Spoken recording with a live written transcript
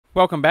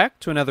Welcome back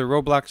to another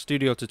Roblox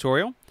Studio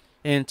tutorial.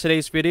 In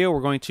today's video,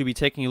 we're going to be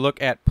taking a look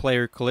at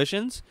player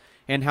collisions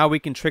and how we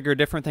can trigger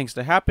different things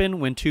to happen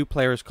when two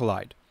players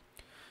collide.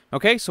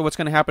 Okay, so what's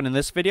going to happen in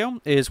this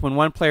video is when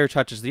one player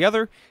touches the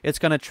other, it's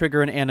going to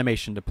trigger an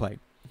animation to play.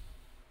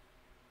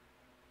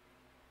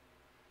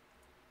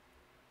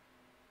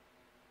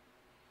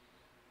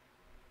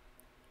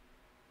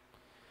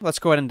 Let's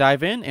go ahead and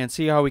dive in and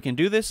see how we can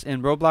do this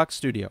in Roblox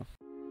Studio.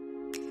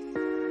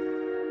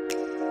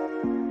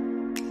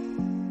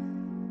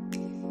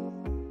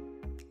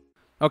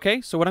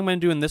 Okay, so what I'm going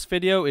to do in this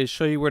video is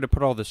show you where to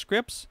put all the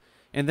scripts,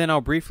 and then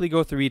I'll briefly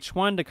go through each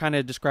one to kind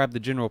of describe the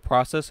general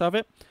process of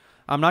it.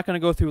 I'm not going to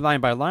go through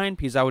line by line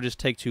because that would just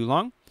take too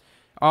long.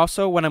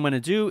 Also, what I'm going to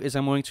do is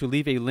I'm going to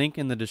leave a link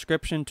in the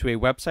description to a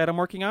website I'm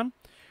working on,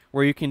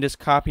 where you can just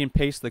copy and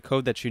paste the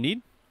code that you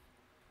need.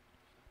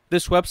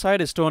 This website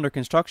is still under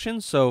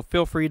construction, so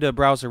feel free to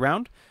browse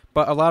around,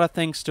 but a lot of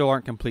things still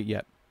aren't complete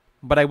yet.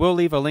 But I will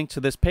leave a link to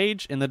this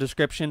page in the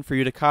description for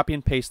you to copy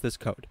and paste this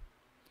code.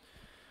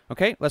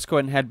 Okay, let's go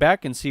ahead and head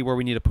back and see where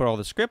we need to put all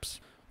the scripts.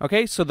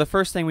 Okay, so the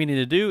first thing we need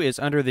to do is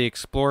under the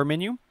Explorer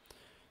menu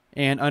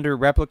and under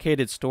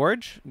Replicated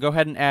Storage, go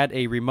ahead and add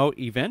a remote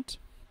event.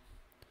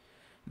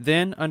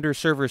 Then under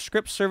Server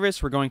Script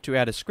Service, we're going to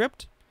add a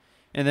script,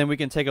 and then we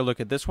can take a look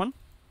at this one.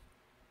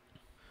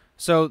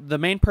 So the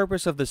main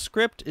purpose of the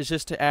script is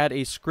just to add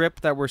a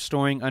script that we're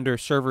storing under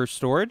server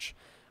storage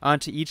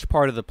onto each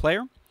part of the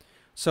player.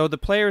 So the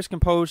player is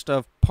composed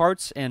of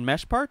parts and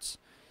mesh parts.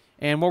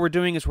 And what we're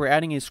doing is we're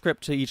adding a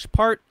script to each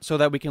part so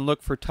that we can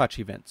look for touch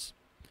events.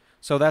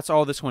 So that's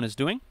all this one is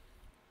doing.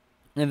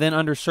 And then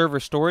under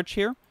server storage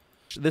here,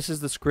 this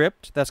is the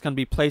script that's going to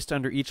be placed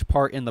under each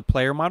part in the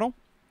player model.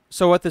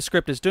 So what this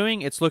script is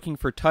doing, it's looking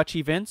for touch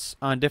events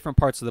on different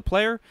parts of the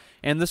player,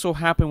 and this will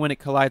happen when it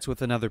collides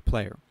with another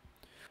player.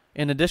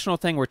 An additional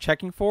thing we're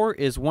checking for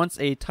is once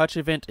a touch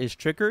event is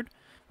triggered,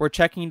 we're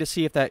checking to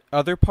see if that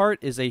other part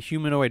is a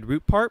humanoid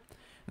root part.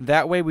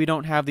 That way we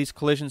don't have these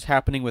collisions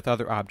happening with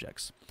other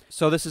objects.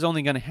 So this is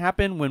only going to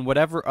happen when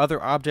whatever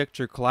other object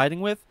you're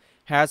colliding with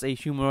has a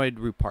humanoid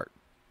root part.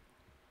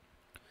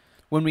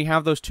 When we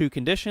have those two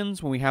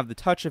conditions, when we have the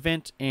touch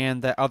event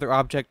and that other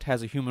object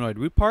has a humanoid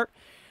root part,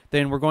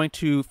 then we're going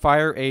to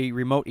fire a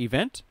remote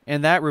event.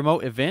 And that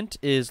remote event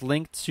is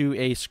linked to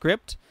a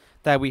script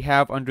that we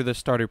have under the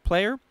starter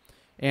player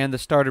and the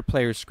starter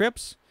player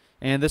scripts.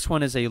 And this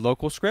one is a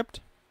local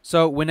script.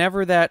 So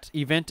whenever that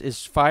event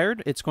is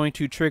fired, it's going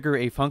to trigger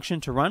a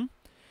function to run.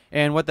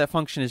 And what that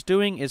function is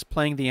doing is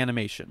playing the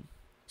animation.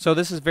 So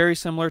this is very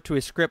similar to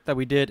a script that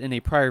we did in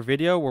a prior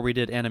video where we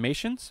did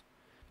animations.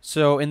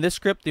 So in this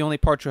script, the only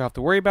part you'll have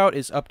to worry about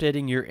is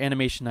updating your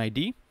animation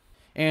ID.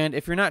 And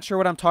if you're not sure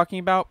what I'm talking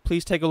about,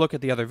 please take a look at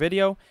the other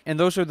video. And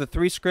those are the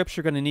 3 scripts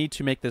you're going to need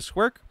to make this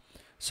work.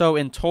 So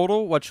in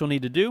total, what you'll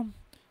need to do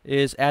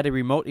is add a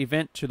remote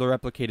event to the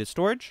replicated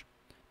storage.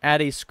 Add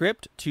a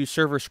script to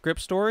server script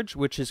storage,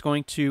 which is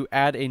going to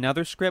add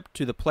another script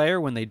to the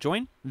player when they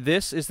join.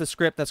 This is the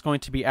script that's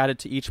going to be added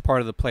to each part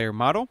of the player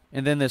model.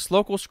 And then this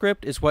local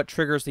script is what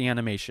triggers the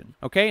animation.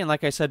 Okay, and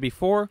like I said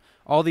before,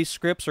 all these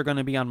scripts are going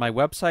to be on my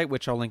website,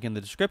 which I'll link in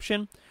the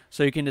description.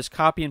 So you can just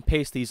copy and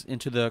paste these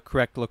into the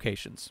correct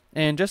locations.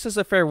 And just as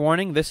a fair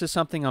warning, this is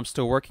something I'm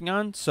still working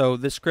on, so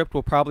this script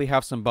will probably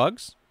have some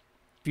bugs.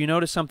 If you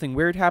notice something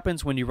weird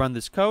happens when you run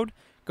this code,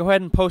 go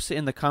ahead and post it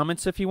in the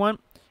comments if you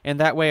want. And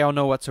that way I'll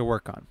know what to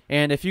work on.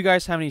 And if you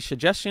guys have any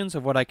suggestions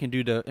of what I can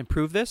do to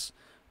improve this,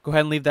 go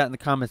ahead and leave that in the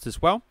comments as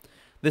well.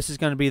 This is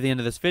going to be the end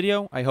of this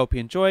video. I hope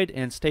you enjoyed,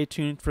 and stay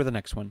tuned for the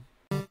next one.